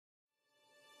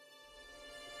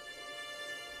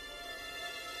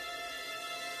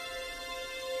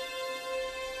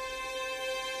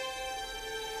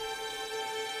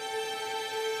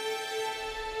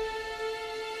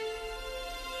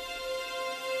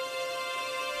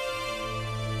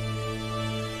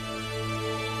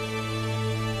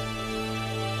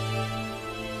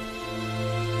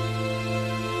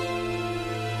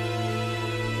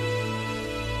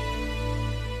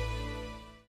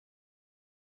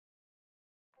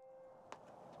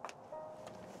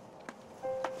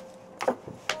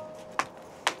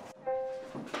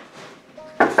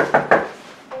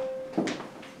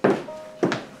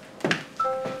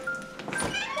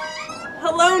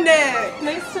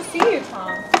see you,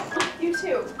 Tom. You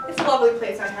too. It's a lovely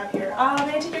place I have here.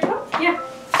 May I take your coat? Yeah.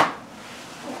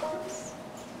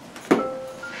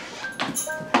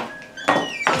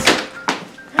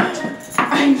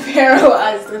 I'm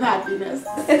paralyzed with happiness.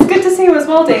 It's good to see you as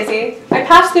well, Daisy. I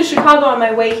passed through Chicago on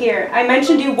my way here. I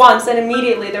mentioned you once, and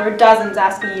immediately there were dozens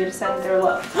asking you to send their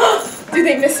love. Do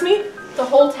they miss me? The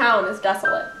whole town is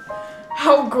desolate.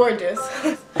 How gorgeous.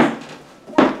 Let's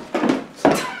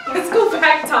go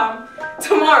back, Tom.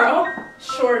 Tomorrow.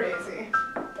 Sure, Daisy.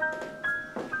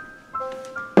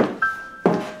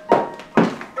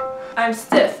 I'm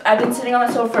stiff. I've been sitting on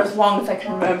the sofa for as long as I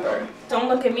can remember. Don't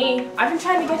look at me. I've been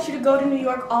trying to get you to go to New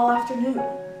York all afternoon.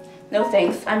 No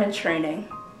thanks, I'm in training.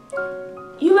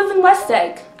 You live in West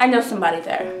Egg. I know somebody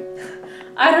there.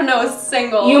 I don't know a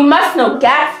single. You must know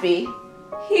Gatsby.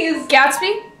 He's...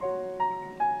 Gatsby?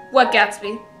 What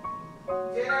Gatsby?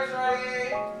 Dinner's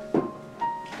ready!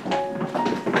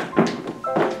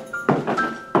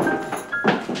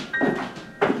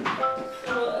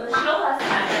 The show last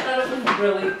night, I thought it was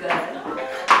really good.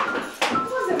 What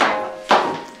was it about?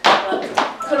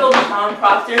 Good old Tom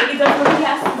Proctor, he does what he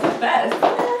has to do best.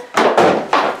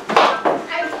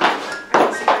 I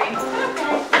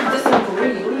disagree.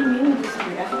 Disagree? What do you mean you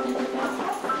disagree?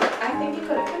 I think you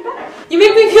could have been better. You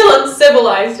make me feel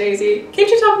uncivilized, Daisy. Can't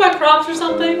you talk about crops or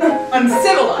something?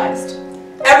 Uncivilized.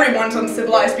 Everyone's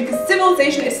uncivilized because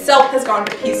civilization itself has gone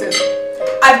to pieces.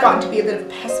 I've gotten to be a bit of a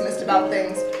pessimist about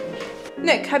things.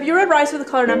 Nick, have you read Rise of the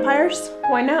Colored Empires?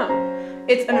 Why no?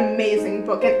 It's an amazing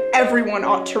book and everyone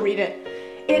ought to read it.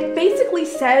 It basically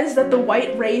says that the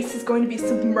white race is going to be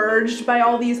submerged by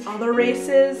all these other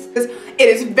races. It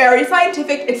is very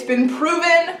scientific, it's been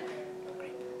proven.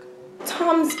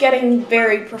 Tom's getting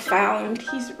very profound.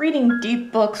 He's reading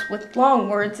deep books with long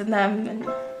words in them, and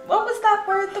what was that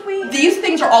word that we... These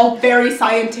things are all very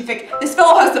scientific. This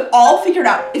fellow has it all figured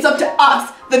out. It's up to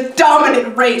us, the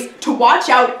dominant race, to watch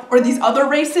out, or these other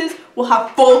races will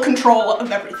have full control of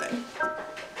everything.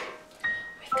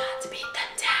 We've got to beat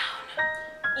them down.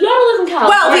 You don't live in California.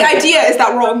 Well, the idea is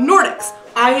that we're all Nordics.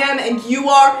 I am, and you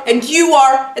are, and you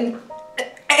are, and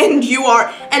you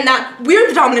are, and that we're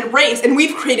the dominant race, and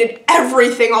we've created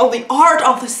everything, all the art,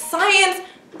 all the science.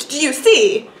 Do you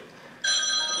see?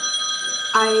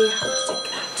 I have to take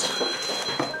that.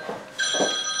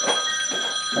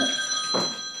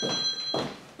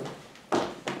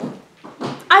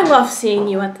 I love seeing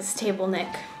you at this table, Nick.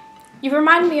 You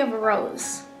remind me of a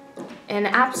rose. An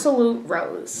absolute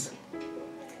rose.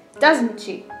 Doesn't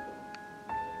she?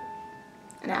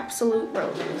 An absolute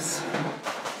rose.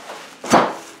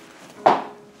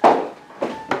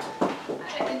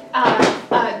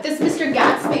 This Mr.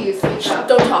 Gatsby you speak of.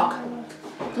 Don't talk.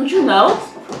 Don't you know?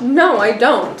 No, I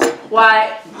don't.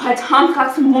 Why Tom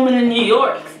got some woman in New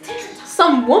York.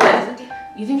 Some woman?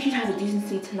 You think she'd have the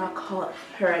decency to not call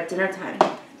her at dinner time,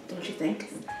 don't you think?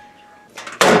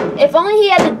 If only he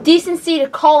had the decency to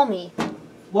call me.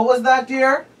 What was that,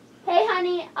 dear? Hey,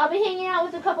 honey, I'll be hanging out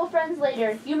with a couple friends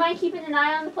later. You mind keeping an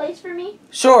eye on the place for me?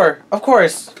 Sure, of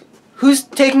course. Who's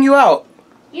taking you out?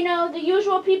 You know, the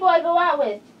usual people I go out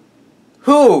with.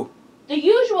 Who? The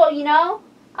usual, you know?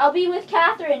 I'll be with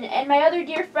Katherine and my other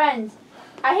dear friends.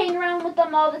 I hang around with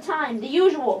them all the time. The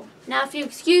usual. Now, if you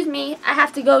excuse me, I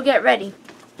have to go get ready.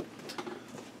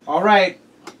 All right.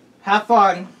 Have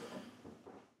fun.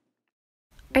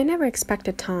 I never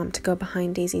expected Tom to go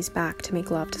behind Daisy's back to make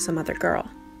love to some other girl,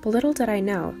 but little did I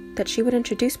know that she would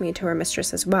introduce me to her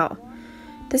mistress as well.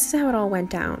 This is how it all went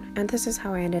down, and this is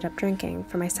how I ended up drinking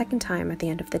for my second time at the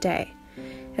end of the day.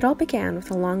 It all began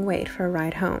with a long wait for a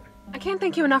ride home. I can't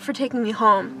thank you enough for taking me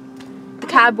home. The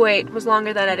cab wait was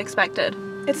longer than I'd expected.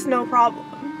 It's no problem.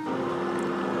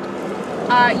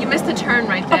 You missed the turn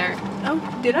right there. Oh,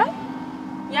 did I?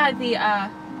 Yeah, the,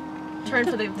 turn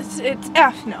for the... It's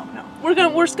F. No. We're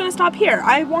just gonna stop here.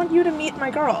 I want you to meet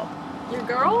my girl. Your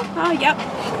girl? Yep.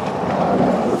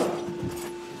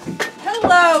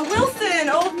 Hello, Wilson,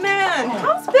 old man.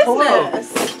 How's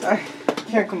business? Hello. I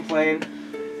can't complain.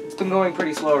 It's been going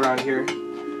pretty slow around here.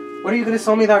 When are you gonna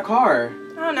sell me that car?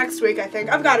 Oh, next week, I think.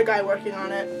 I've got a guy working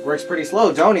on it. Works pretty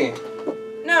slow, don't he?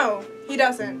 No, he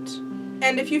doesn't.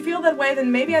 And if you feel that way,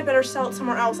 then maybe I'd better sell it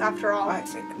somewhere else after all.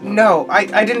 No,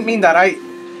 I didn't mean that. I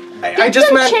just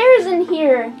some meant... chairs in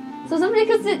here so somebody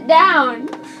could sit down.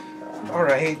 All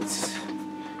right.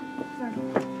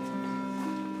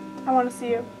 I want to see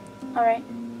you. All right.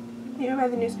 You know by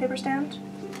the newspaper stand?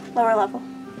 Lower level.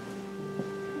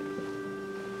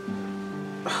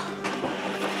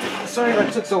 Sorry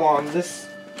that took so long. This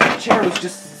chair was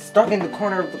just stuck in the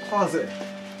corner of the closet.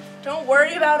 Don't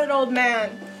worry about it, old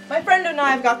man. My friend and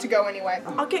I have got to go anyway.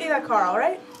 I'll get you that car, all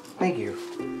right? Thank you.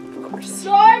 course.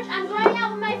 George, I'm going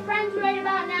out with my friends right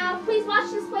about now. Please watch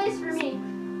this place for me.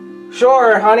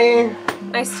 Sure, honey.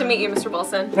 Nice to meet you, Mr.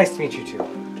 Wilson. Nice to meet you too.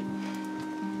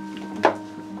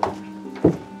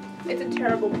 It's a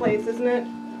terrible place, isn't it?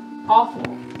 Awful.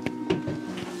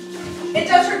 It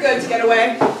does her good to get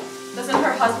away. Doesn't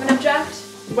her husband object?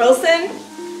 Wilson?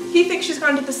 He thinks she's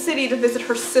gone to the city to visit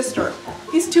her sister.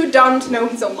 He's too dumb to know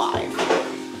he's alive.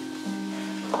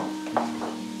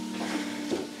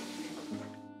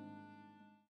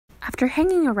 After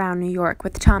hanging around New York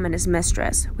with Tom and his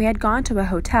mistress, we had gone to a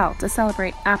hotel to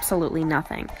celebrate absolutely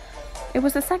nothing. It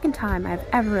was the second time I've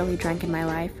ever really drank in my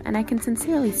life, and I can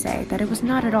sincerely say that it was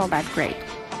not at all that great.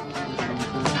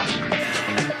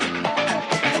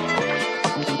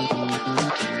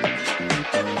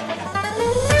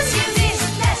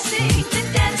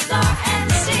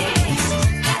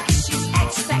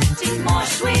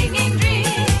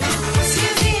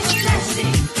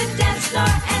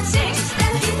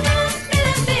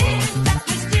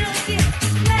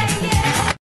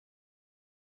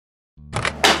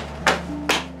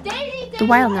 The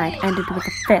wild night ended with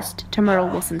a fist to Myrtle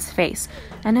Wilson's face,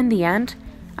 and in the end,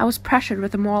 I was pressured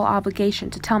with a moral obligation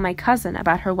to tell my cousin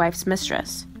about her wife's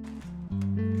mistress.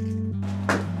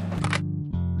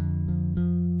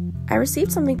 I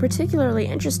received something particularly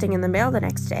interesting in the mail the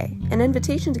next day, an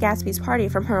invitation to Gatsby's party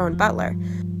from her own butler.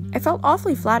 I felt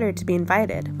awfully flattered to be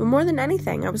invited, but more than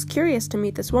anything, I was curious to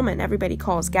meet this woman everybody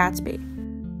calls Gatsby.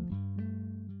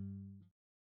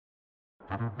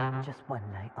 Just one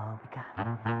night, all we got.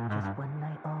 Just one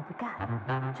night, all we got.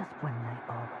 Just one night,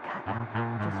 all we got.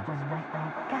 Just one night, all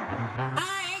we got. I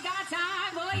ain't got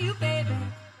time for you, baby.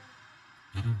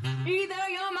 Either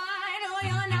you're mine or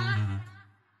you're not.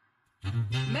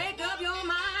 Make up your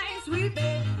mind, sweet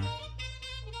baby.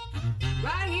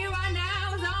 Right here, right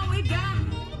now is all we got.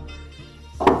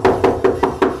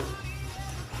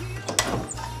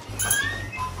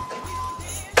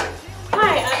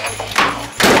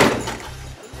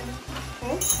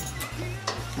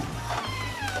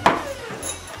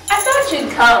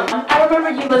 Should come. I remember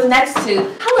you live next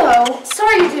to. Hello.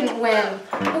 Sorry you didn't win.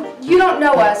 You don't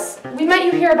know us. We met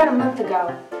you here about a month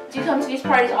ago. Do you come to these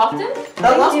parties often?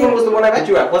 That last one was the one I met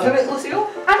you at, wasn't it, Lucille?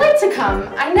 I like to come.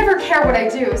 I never care what I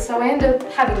do, so I end up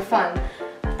having fun.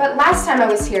 But last time I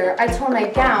was here, I tore my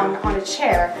gown on a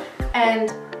chair,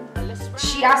 and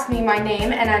she asked me my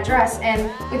name and address, and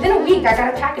within a week I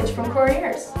got a package from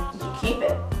Couriers. Did you keep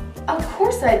it? Of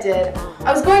course I did.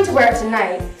 I was going to wear it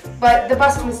tonight, but the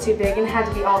bust was too big and had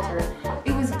to be altered.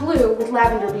 It was blue with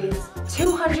lavender beads.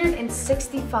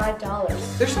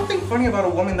 $265. There's something funny about a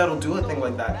woman that'll do a thing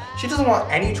like that. She doesn't want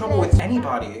any trouble with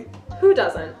anybody. Who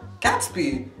doesn't?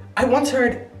 Gatsby. I once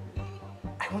heard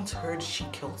she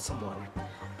killed someone.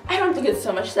 I don't think it's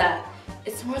so much that.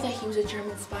 It's more that he was a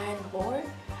German spy in the war.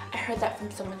 I heard that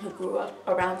from someone who grew up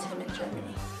around him in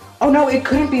Germany. Oh no, it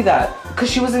couldn't be that.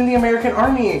 Because she was in the American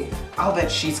Army. I'll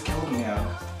bet she's killed me now.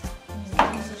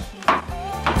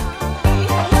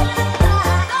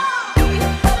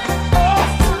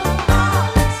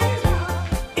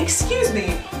 Excuse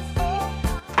me.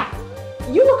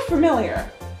 You look familiar.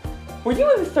 Were you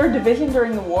in the 3rd Division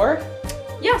during the war?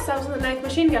 Yes, I was in the 9th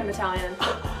Machine Gun Battalion.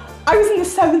 I was in the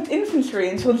 7th Infantry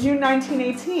until June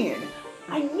 1918.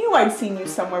 I knew I'd seen you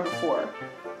somewhere before.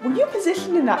 Were you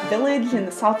positioned in that village in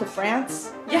the south of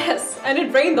France? Yes, and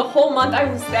it rained the whole month I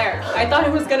was there. I thought I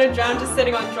was gonna drown just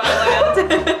sitting on dry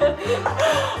land.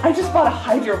 I just bought a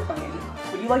hydroplane.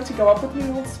 Would you like to go up with me,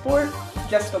 old sport?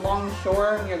 Just along the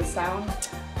shore near the Sound?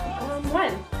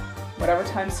 When? Whatever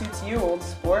time suits you, old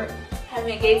sport.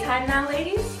 Having a gay time now,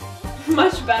 ladies?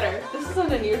 Much better. This is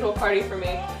an unusual party for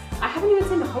me. I haven't even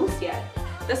seen the host yet.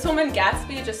 This woman,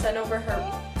 Gatsby, just sent over her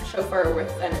chauffeur with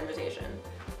an invitation.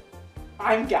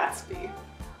 I'm Gatsby.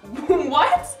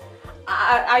 What?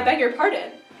 I beg your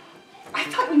pardon. I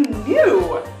thought you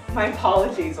knew. My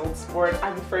apologies, old sport.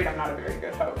 I'm afraid I'm not a very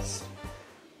good host.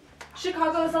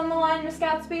 Chicago's on the line, Miss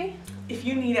Gatsby. If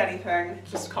you need anything,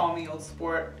 just call me, old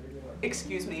sport.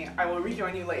 Excuse me, I will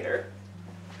rejoin you later.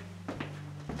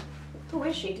 Who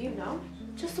is she? Do you know?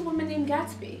 Just a woman named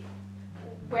Gatsby.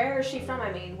 Where is she from,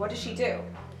 I mean? What does she do?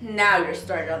 Now you're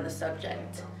started on the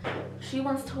subject. She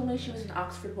once told me she was an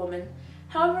Oxford woman.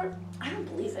 However, I don't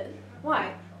believe it.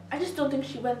 Why? I just don't think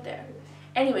she went there.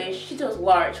 Anyways, she does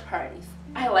large parties.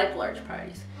 I like large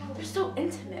parties. They're so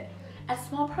intimate. At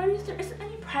small parties, there isn't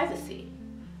any privacy.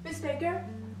 Miss Baker,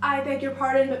 I beg your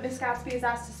pardon, but Miss Gatsby is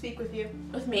asked to speak with you.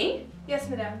 With me? Yes,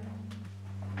 madame.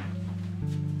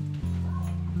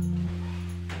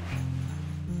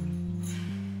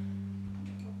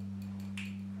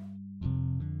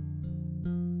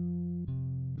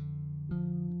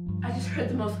 I just heard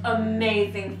the most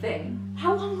amazing thing.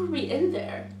 How long were we in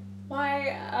there?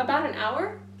 Why, about an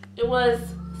hour? It was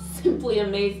simply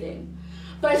amazing.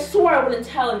 But I swore I wouldn't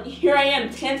tell, and here I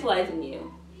am tantalizing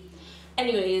you.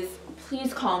 Anyways,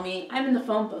 please call me. I'm in the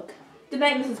phone book. Good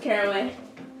night, Mrs. Carraway.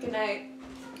 Good night.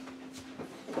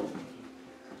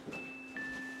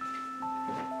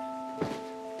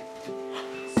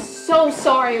 So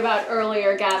sorry about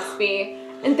earlier, Gatsby.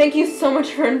 And thank you so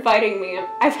much for inviting me.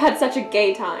 I've had such a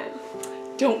gay time.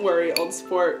 Don't worry, old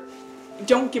sport.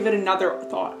 Don't give it another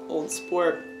thought, old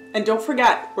sport. And don't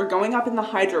forget, we're going up in the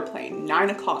hydroplane, 9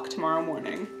 o'clock tomorrow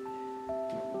morning.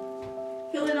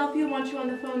 Philadelphia wants you on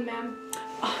the phone, ma'am.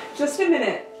 Just a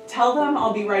minute. Tell them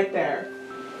I'll be right there.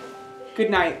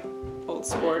 Good night, old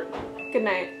sport. Good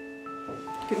night.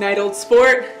 Good night, old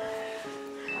sport.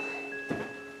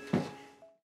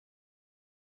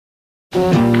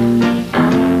 People,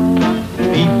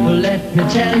 let me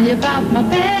tell you about my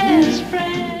best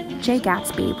friend. Jay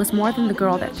Gatsby was more than the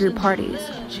girl that threw parties.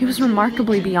 She was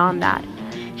remarkably beyond that.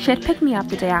 She had picked me up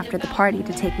the day after the party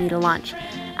to take me to lunch.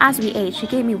 As we ate, she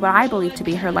gave me what I believed to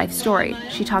be her life story.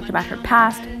 She talked about her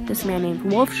past, this man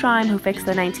named Wolfsheim who fixed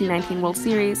the 1919 World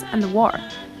Series, and the war.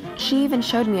 She even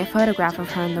showed me a photograph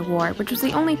of her in the war, which was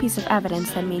the only piece of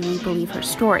evidence that made me believe her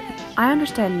story. I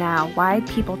understand now why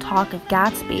people talk of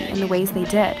Gatsby in the ways they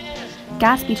did.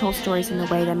 Gatsby told stories in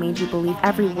a way that made you believe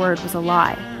every word was a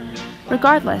lie.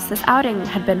 Regardless, this outing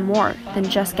had been more than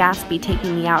just Gatsby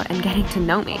taking me out and getting to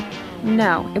know me.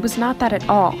 No, it was not that at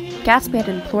all. Gatsby had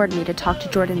implored me to talk to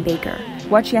Jordan Baker.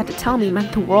 What she had to tell me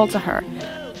meant the world to her.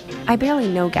 I barely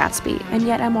know Gatsby, and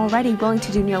yet I'm already willing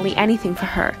to do nearly anything for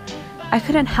her. I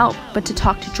couldn't help but to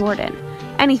talk to Jordan.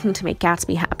 Anything to make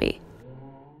Gatsby happy.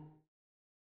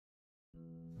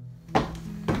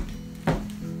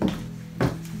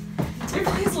 Your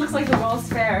place looks like the World's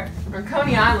Fair, or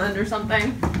Coney Island or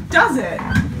something. Does it?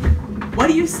 What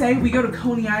do you say we go to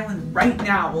Coney Island right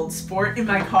now, old sport, in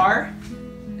my car?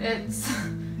 It's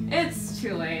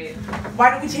too late.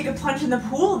 Why don't we take a plunge in the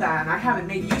pool then? I haven't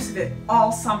made use of it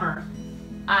all summer.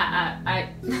 I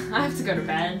have to go to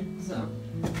bed, so.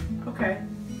 Okay.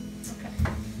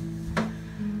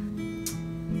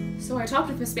 So I talked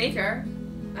with Miss Baker.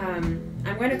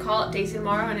 I'm going to call up Daisy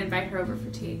tomorrow and invite her over for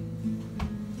tea.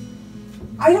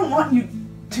 I don't want you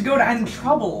to go to any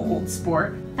trouble, old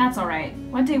sport. That's alright.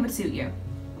 What day would suit you?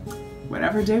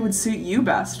 Whatever day would suit you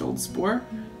best, old sport.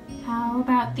 How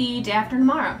about the day after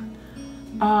tomorrow?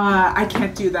 I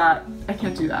can't do that. I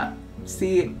can't do that.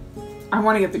 See, I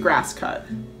want to get the grass cut.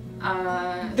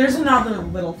 There's another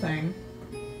little thing.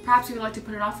 Perhaps you would like to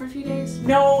put it off for a few days?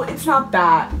 No, it's not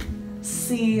that.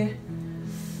 See,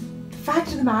 the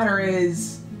fact of the matter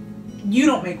is, you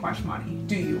don't make much money,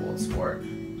 do you, old sport?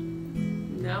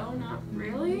 No, not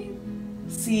really.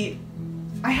 See,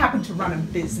 I happen to run a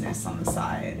business on the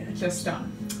side. Just a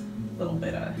little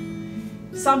bit of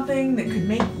something that could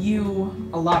make you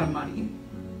a lot of money.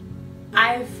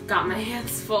 I've got my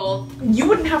hands full. You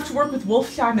wouldn't have to work with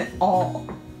Wolfsheim at all.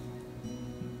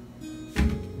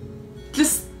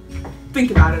 Just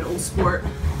think about it, old sport.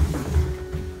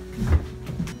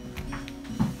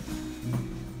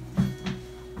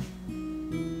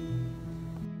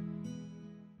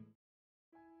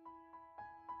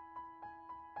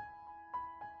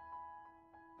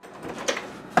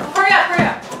 Hurry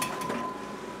up!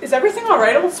 Is everything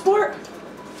alright, old sport?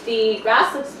 The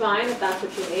grass looks fine, if that's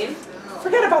what you mean.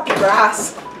 Forget about the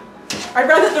grass. I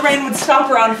read that the rain would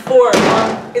stop around 4.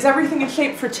 Is everything in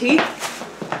shape for tea?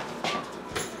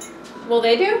 Will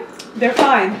they do? They're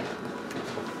fine.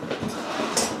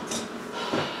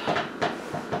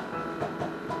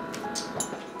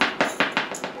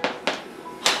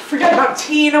 Forget about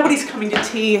tea. Nobody's coming to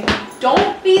tea.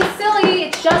 Don't be silly.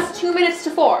 It's just 2 minutes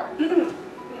to 4. Is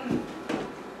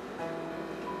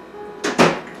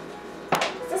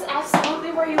this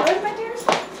absolutely where you live, my dears?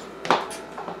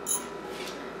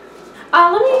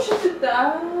 Let me just,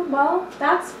 well,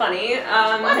 that's funny.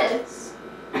 What is?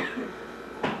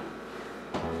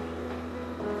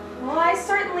 Well, I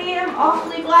certainly am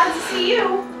awfully glad to see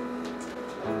you.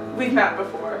 We've met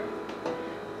before.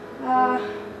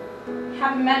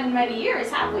 Haven't met in many years,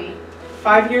 have we?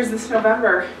 5 years this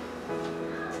November.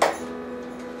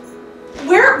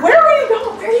 Where are you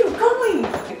going? Where are you going?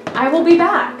 I will be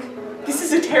back. This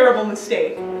is a terrible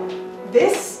mistake.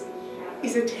 This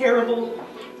is a terrible,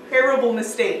 terrible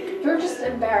mistake. You're just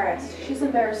embarrassed. She's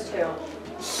embarrassed too.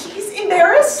 She's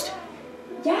embarrassed?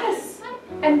 Yes.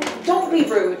 And don't be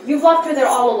rude. You've left her there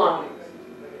all alone.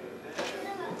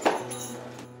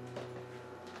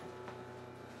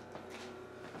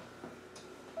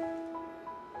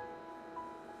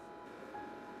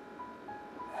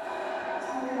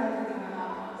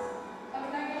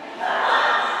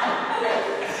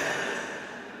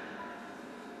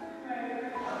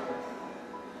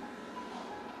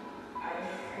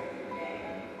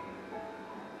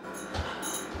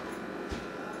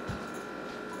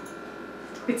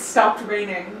 It stopped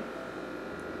raining.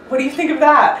 What do you think of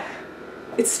that?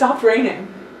 It stopped raining.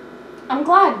 I'm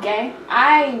glad, Gay.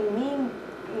 I'm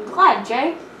glad,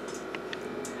 Jay.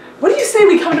 What do you say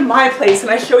we come to my place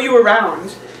and I show you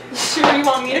around? Sure you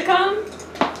want me to come?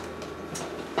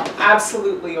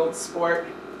 Absolutely, old sport.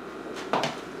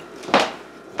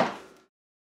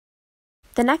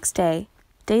 The next day,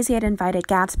 Daisy had invited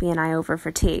Gatsby and I over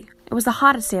for tea. It was the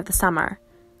hottest day of the summer.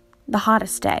 The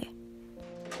hottest day.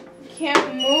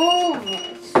 Can't move.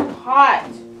 It's too hot.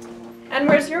 And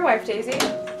where's your wife, Daisy?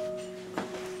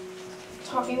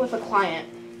 Talking with a client.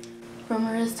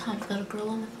 Rumor is Tom's got a girl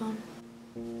on the phone.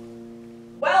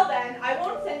 Well then, I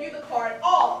won't send you the car at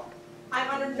all. I'm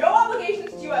under no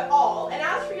obligations to you at all, and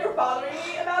as for your bothering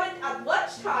me about it at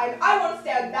lunchtime, I won't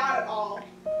stand that at all.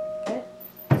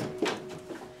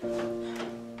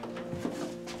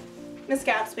 Miss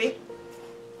Gatsby.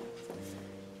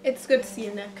 It's good to see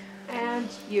you, Nick. And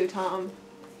you, Tom.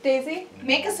 Daisy,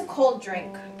 make us a cold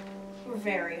drink. We're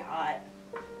very hot.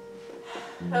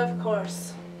 Of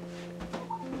course.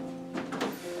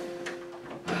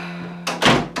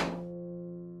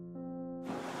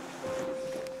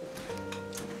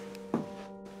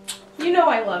 You know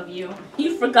I love you.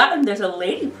 You've forgotten there's a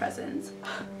lady present.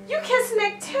 You kiss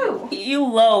Nick too. You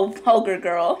low, vulgar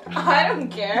girl. I don't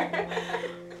care.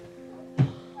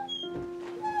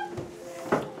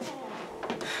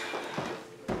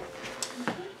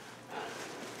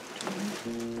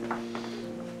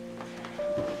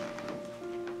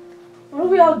 What do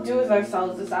we all do with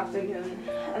ourselves this afternoon,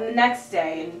 and the next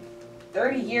day, and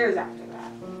 30 years after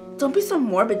that? Don't be so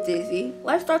morbid, Daisy.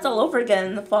 Life starts all over again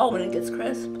in the fall when it gets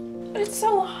crisp. It's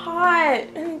so hot,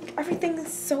 and everything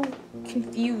is so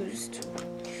confused.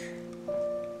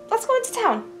 Let's go into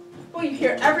town. Well, you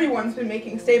hear everyone's been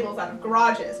making stables out of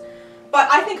garages, but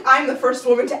I think I'm the first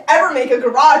woman to ever make a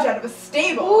garage out of a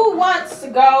stable. Who wants to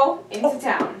go into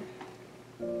town?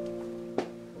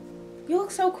 You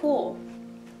look so cool.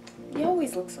 You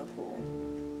always look so cool.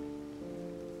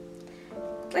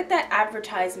 It's like that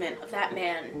advertisement of that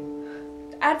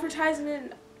man. The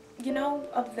advertisement, you know,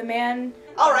 of the man.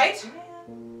 All right.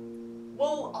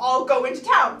 We'll all go into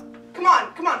town. Come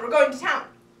on, we're going to town.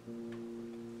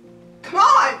 Come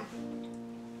on!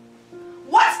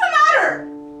 What's the matter?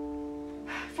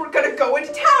 If we're gonna go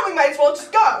into town, we might as well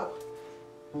just go.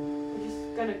 We're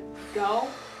just gonna go?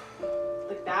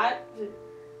 Like that?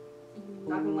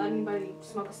 Not gonna let anybody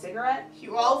smoke a cigarette?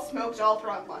 You all smoked all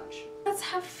throughout lunch. Let's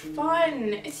have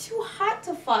fun. It's too hot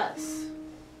to fuss.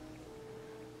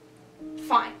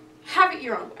 Fine. Have it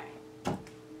your own way.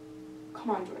 Come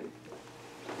on, Jordan.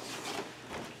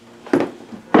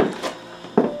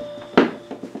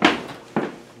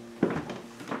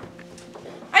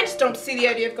 I just don't see the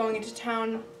idea of going into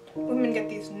town. Women get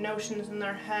these notions in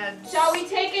their heads. Shall we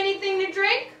take anything to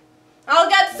drink? I'll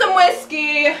get some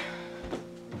whiskey.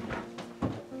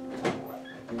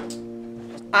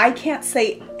 I can't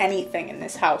say anything in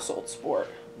this household, sport.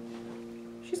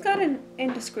 She's got an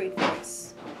indiscreet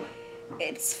voice.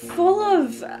 It's full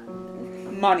of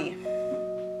money.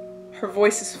 Her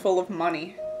voice is full of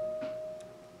money.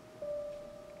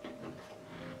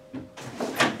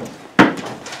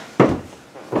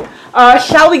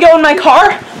 Shall we go in my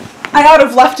car? I ought to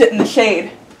have left it in the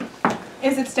shade.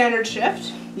 Is it standard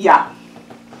shift? Yeah.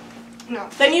 No.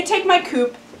 Then you take my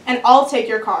coupe, and I'll take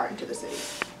your car into the city.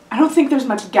 I don't think there's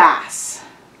much gas.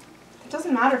 It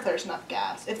doesn't matter if there's enough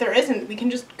gas. If there isn't, we can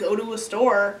just go to a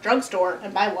store, drugstore,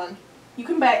 and buy one. You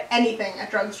can buy anything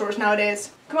at drugstores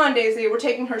nowadays. Come on, Daisy, we're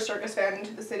taking her circus van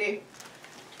into the city.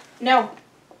 No.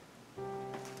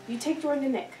 You take Jordan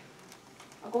and Nick.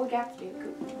 I'll go with Gatsby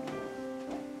and Coop.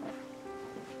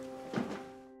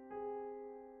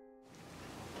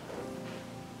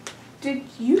 Did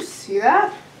you see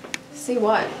that? See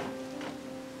what?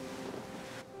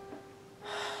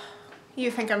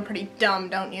 You think I'm pretty dumb,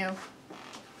 don't you?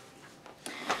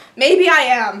 Maybe I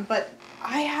am, but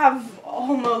I have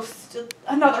almost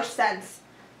another sense.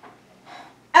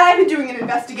 And I've been doing an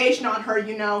investigation on her,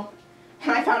 you know,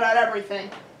 and I found out everything.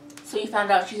 So you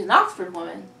found out she's an Oxford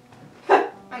woman.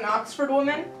 An Oxford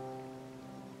woman?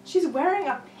 She's wearing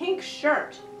a pink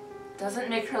shirt. Doesn't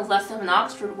make her less of an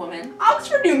Oxford woman.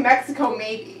 Oxford, New Mexico,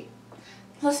 maybe.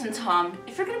 Listen, Tom,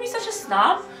 if you're gonna be such a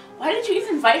snob, why didn't you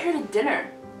even invite her to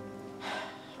dinner?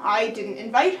 I didn't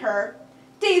invite her.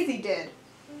 Daisy did.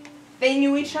 They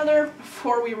knew each other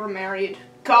before we were married.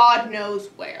 God knows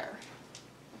where.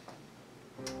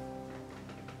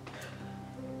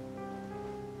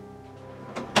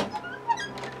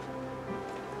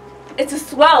 It's a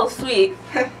swell suite.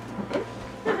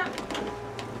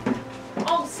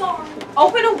 Oh, sorry.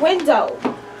 Open a window.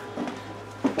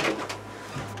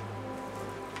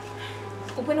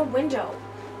 Open a window.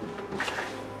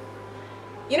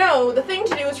 You know, the thing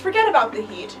to do is forget about the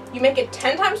heat. You make it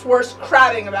 10 times worse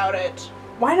crabbing about it.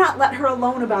 Why not let her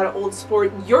alone about it, old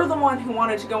sport? You're the one who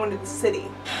wanted to go into the city.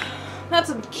 That's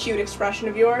a cute expression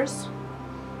of yours.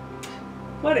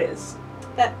 What is?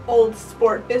 That old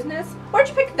sport business. Where'd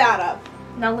you pick that up?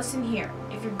 Now listen here.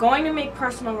 If you're going to make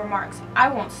personal remarks, I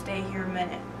won't stay here a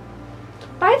minute.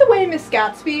 By the way, Miss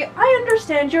Gatsby, I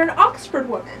understand you're an Oxford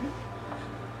woman.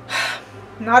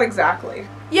 Not exactly.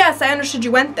 Yes, I understood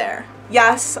you went there.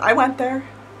 Yes, I went there.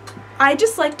 I'd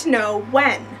just like to know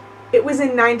when. It was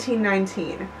in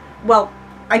 1919. Well,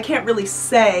 I can't really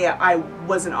say I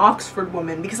was an Oxford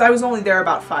woman because I was only there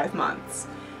about 5 months.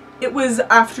 It was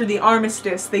after the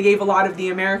armistice. They gave a lot of the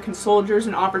American soldiers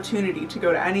an opportunity to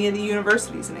go to any of the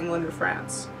universities in England or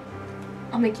France.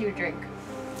 I'll make you a drink.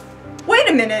 Wait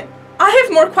a minute. I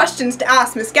have more questions to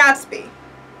ask Miss Gatsby.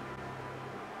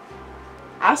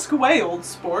 Ask away, old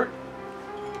sport.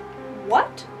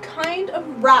 What kind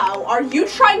of row are you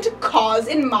trying to cause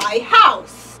in my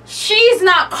house? She's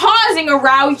not causing a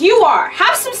row, you are.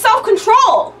 Have some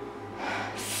self-control.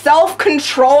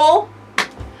 Self-control?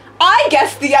 I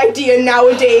guess the idea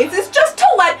nowadays is just to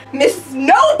let Miss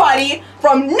Nobody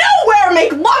from nowhere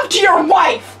make love to your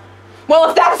wife.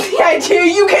 Well, if that's the idea,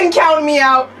 you can count me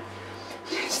out.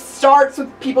 It starts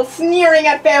with people sneering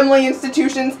at family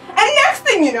institutions, and next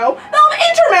thing you know, they'll have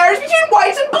intermarriage between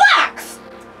whites and blacks.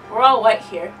 We're all white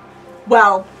here.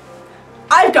 Well,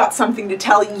 I've got something to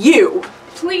tell you.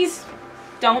 Please,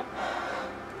 don't.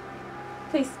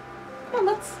 Please. Come on,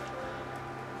 let's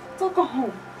all go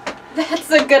home. That's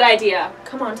a good idea.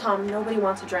 Come on, Tom. Nobody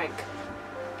wants a drink.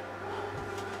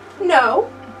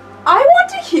 No. I want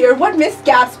to hear what Miss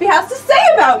Gatsby has to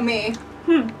say about me.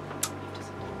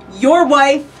 Your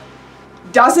wife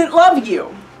doesn't love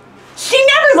you. She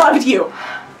never loved you.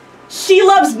 She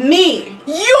loves me.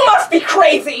 You must be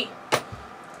crazy.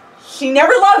 She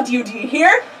never loved you, do you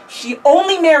hear? She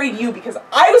only married you because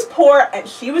I was poor and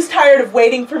she was tired of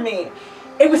waiting for me.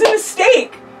 It was a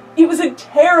mistake. It was a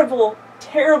terrible,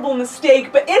 terrible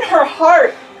mistake, but in her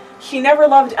heart, she never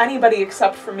loved anybody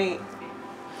except for me.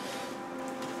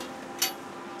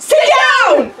 Sit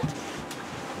down!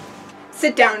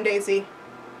 Sit down, Daisy.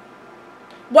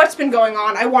 What's been going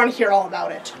on? I want to hear all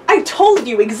about it. I told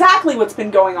you exactly what's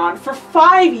been going on for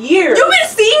 5 years. You've been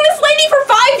seeing this lady for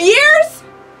 5 years?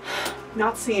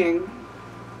 Not seeing.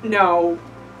 No,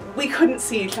 we couldn't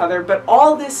see each other, but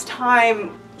all this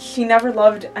time, she never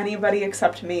loved anybody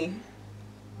except me.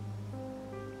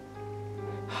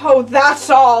 Oh, that's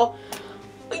all.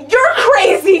 You're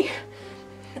crazy!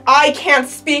 I can't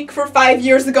speak for 5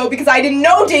 years ago because I didn't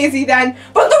know Daisy then,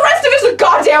 but the rest of it's a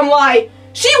goddamn lie!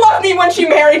 She loved me when she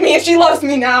married me and she loves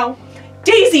me now!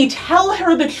 Daisy, tell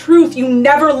her the truth. You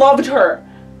never loved her.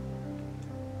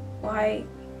 Why,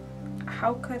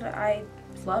 how could I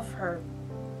love her?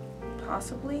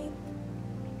 Possibly?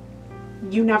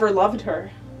 You never loved her.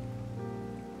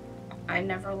 I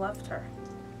never loved her.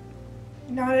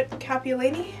 Not at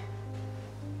Capullini?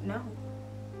 No.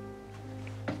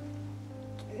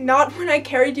 Not when I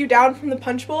carried you down from the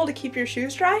punch bowl to keep your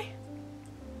shoes dry?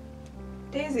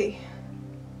 Daisy.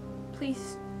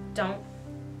 Please don't.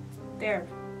 There,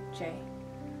 Jay.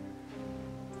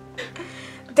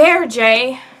 There,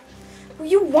 Jay.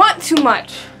 You want too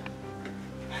much.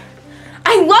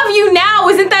 I love you now.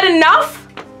 Isn't that enough?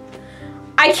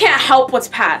 I can't help what's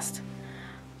past.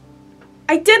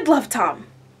 I did love Tom,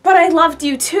 but I loved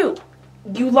you too.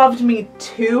 You loved me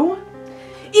too?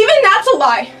 Even that's a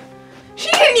lie. She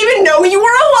didn't even know you were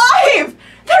alive.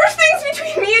 There's things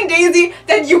between me and Daisy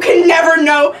that you can never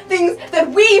know. Things that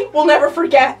we will never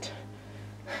forget.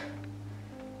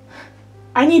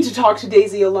 I need to talk to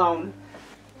Daisy alone.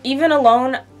 Even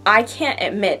alone, I can't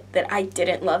admit that I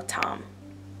didn't love Tom.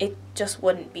 It just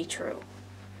wouldn't be true.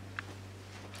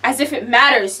 As if it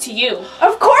matters to you.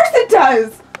 Of course it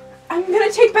does. I'm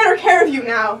gonna take better care of you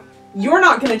now. You're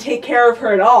not gonna take care of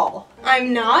her at all.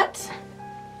 I'm not.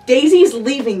 Daisy's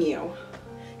leaving you.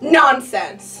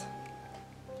 Nonsense.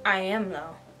 I am,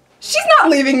 though. She's not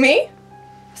leaving me.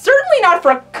 Certainly not for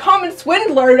a common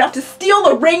swindler enough to steal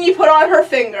the ring you put on her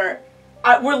finger.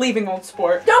 We're leaving, old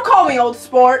sport. Don't call me old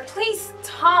sport. Please,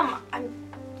 Tom, I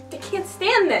can't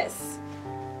stand this.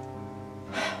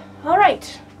 All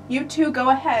right. You two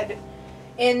go ahead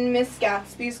in Miss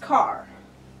Gatsby's car.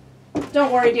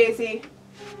 Don't worry, Daisy.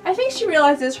 I think she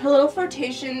realizes her little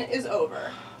flirtation is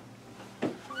over.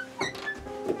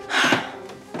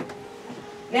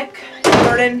 Nick,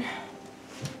 Jordan,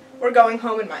 we're going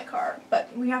home in my car,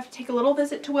 but we have to take a little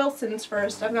visit to Wilson's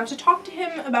first. I've got to talk to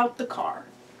him about the car.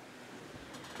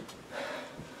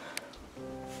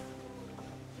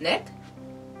 Nick?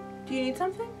 Do you need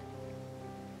something?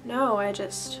 No, I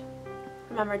just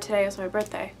remembered today was my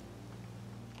birthday.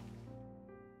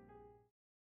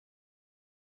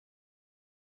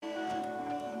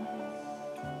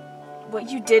 What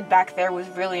you did back there was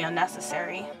really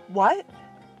unnecessary. What?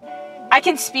 I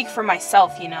can speak for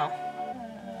myself, you know.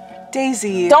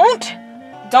 Daisy.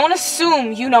 Don't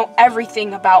assume you know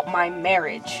everything about my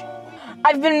marriage.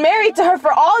 I've been married to her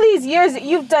for all these years that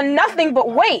you've done nothing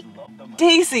but wait.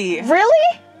 Daisy.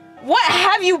 Really? What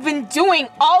have you been doing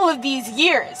all of these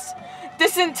years?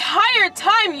 This entire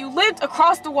time you lived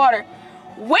across the water,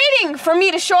 waiting for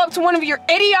me to show up to one of your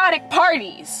idiotic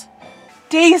parties.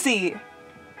 Daisy.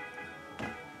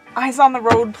 Eyes on the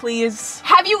road, please.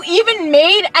 Have you even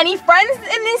made any friends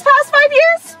in these past 5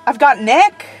 years? I've got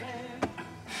Nick.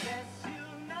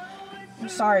 I'm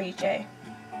sorry, Jay.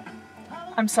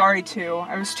 I'm sorry too.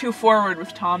 I was too forward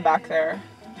with Tom back there.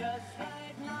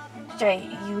 Jay,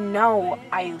 you know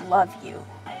I love you.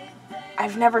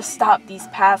 I've never stopped these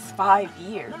past 5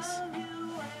 years.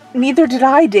 Neither did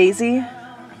I, Daisy.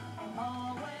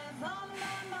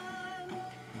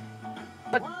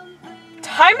 But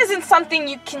time isn't something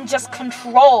you can just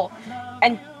control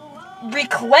and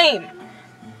reclaim.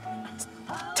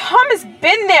 Tom has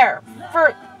been there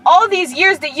for all these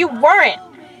years that you weren't.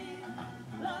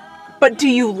 But do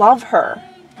you love her?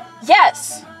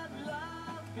 Yes.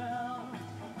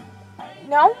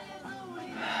 No?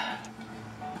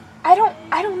 I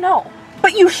don't know.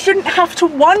 But you shouldn't have to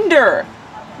wonder.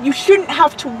 You shouldn't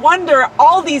have to wonder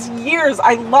all these years.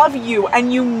 I love you,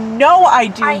 and you know I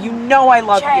do. You know I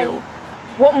love Jay, you.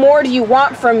 What more do you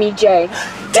want from me, Jay?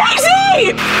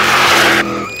 Daisy!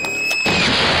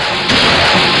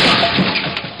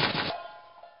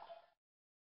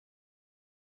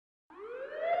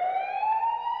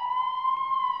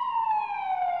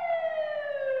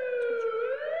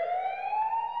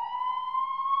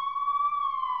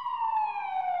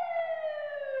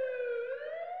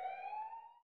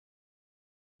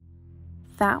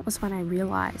 That was when I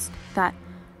realized that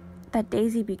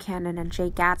Daisy Buchanan and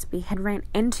Jay Gatsby had ran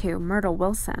into Myrtle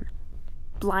Wilson.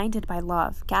 Blinded by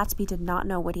love, Gatsby did not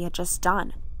know what he had just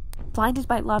done. Blinded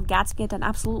by love, Gatsby had done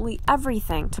absolutely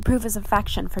everything to prove his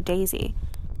affection for Daisy.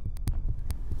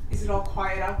 Is it all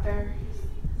quiet out there?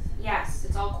 Yes,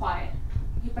 it's all quiet.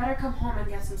 You better come home and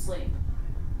get some sleep.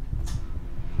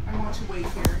 I want to wait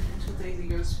here until Daisy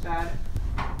goes to bed.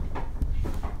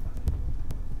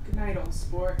 Good night, old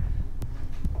sport.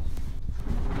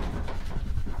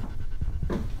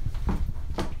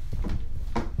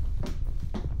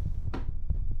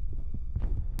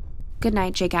 Good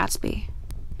night, Jay Gatsby,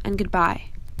 and goodbye.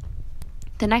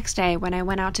 The next day, when I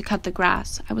went out to cut the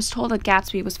grass, I was told that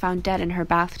Gatsby was found dead in her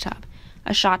bathtub,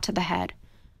 a shot to the head.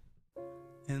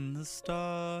 And the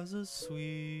stars are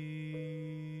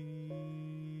sweet.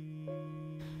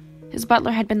 His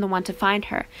butler had been the one to find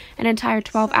her, an entire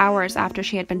 12 hours after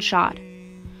she had been shot.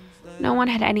 No one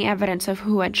had any evidence of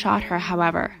who had shot her,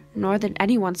 however, nor did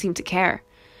anyone seem to care.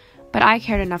 But I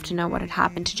cared enough to know what had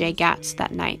happened to Jay Gats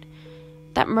that night.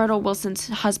 That Myrtle Wilson's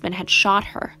husband had shot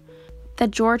her.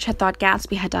 That George had thought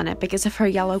Gatsby had done it because of her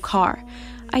yellow car.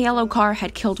 A yellow car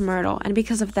had killed Myrtle, and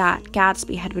because of that,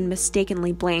 Gatsby had been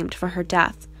mistakenly blamed for her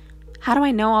death. How do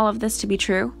I know all of this to be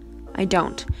true? I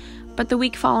don't. But the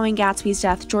week following Gatsby's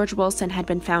death, George Wilson had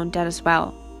been found dead as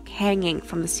well, hanging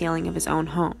from the ceiling of his own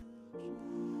home.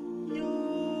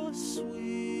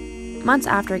 Months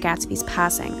after Gatsby's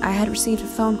passing, I had received a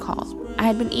phone call. I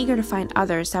had been eager to find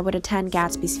others that would attend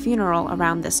Gatsby's funeral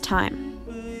around this time.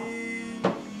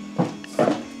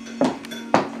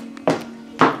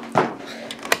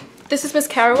 This is Miss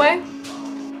Caraway.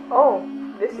 Oh,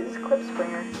 this is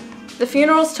Clipspringer. The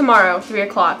funeral's tomorrow, 3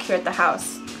 o'clock, here at the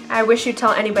house. I wish you'd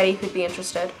tell anybody who'd be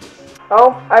interested.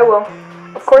 Oh, I will.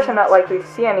 Of course I'm not likely to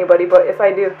see anybody, but if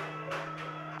I do...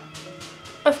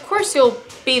 Of course you'll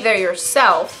be there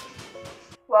yourself.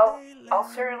 Well, I'll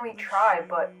certainly try,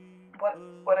 but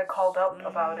what I called up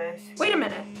about is... Wait a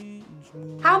minute.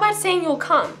 How about saying you'll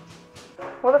come?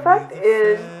 Well, the fact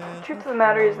is, the truth of the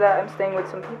matter is that I'm staying with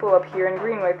some people up here in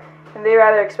Greenwick, and they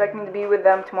rather expect me to be with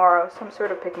them tomorrow, some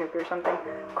sort of picnic or something.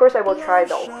 Of course I will try,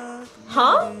 though.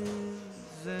 Huh?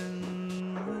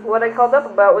 What I called up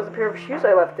about was a pair of shoes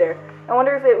I left there. I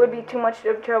wonder if it would be too much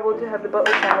of trouble to have the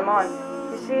butler send them on.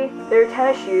 You see, they're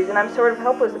tennis shoes, and I'm sort of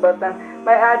helpless about them.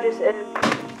 My address is...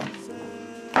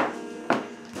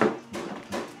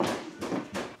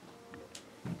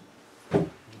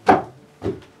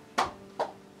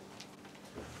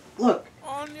 Look,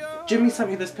 Jimmy sent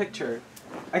me this picture.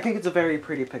 I think it's a very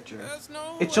pretty picture.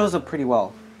 It shows up pretty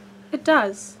well. It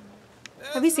does.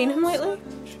 Have you seen him lately?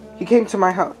 He came to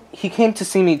my house. He came to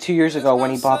see me 2 years ago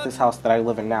when he bought this house that I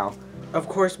live in now. Of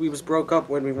course, we was broke up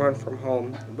when we run from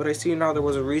home, but I see now there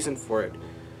was a reason for it.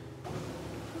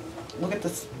 Look at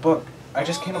this book. I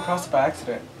just came across it by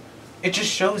accident. It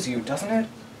just shows you, doesn't it?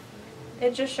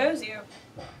 It just shows you.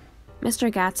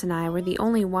 Mr. Gatz and I were the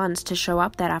only ones to show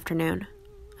up that afternoon.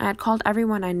 I had called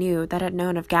everyone I knew that had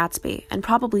known of Gatsby, and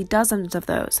probably dozens of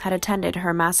those had attended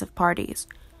her massive parties.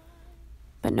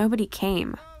 But nobody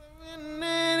came.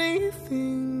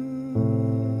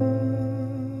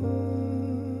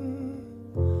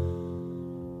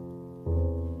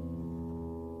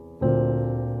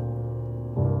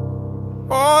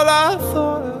 All I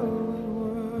thought I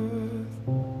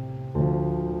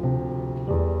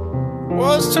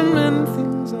was to mend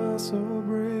things I saw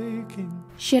breaking.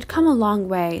 She had come a long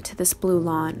way to this blue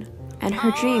lawn, and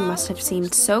her dream must have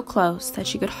seemed so close that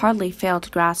she could hardly fail to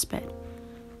grasp it.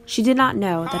 She did not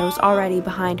know that it was already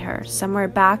behind her, somewhere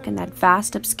back in that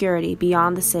vast obscurity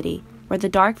beyond the city, where the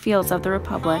dark fields of the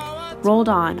Republic rolled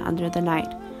on under the night.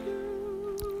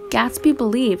 Gatsby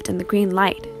believed in the green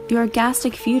light, the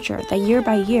orgastic future that year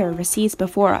by year recedes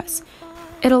before us.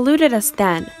 It eluded us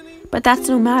then, but that's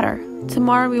no matter.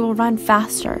 Tomorrow we will run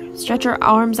faster, stretch our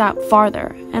arms out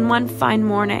farther, and one fine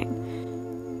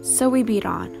morning. So we beat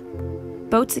on,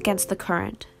 boats against the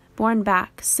current, borne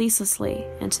back ceaselessly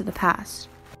into the past.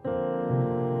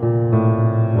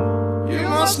 You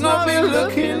must not be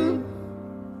looking.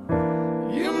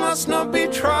 You must not be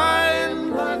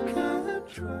trying like I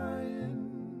tried.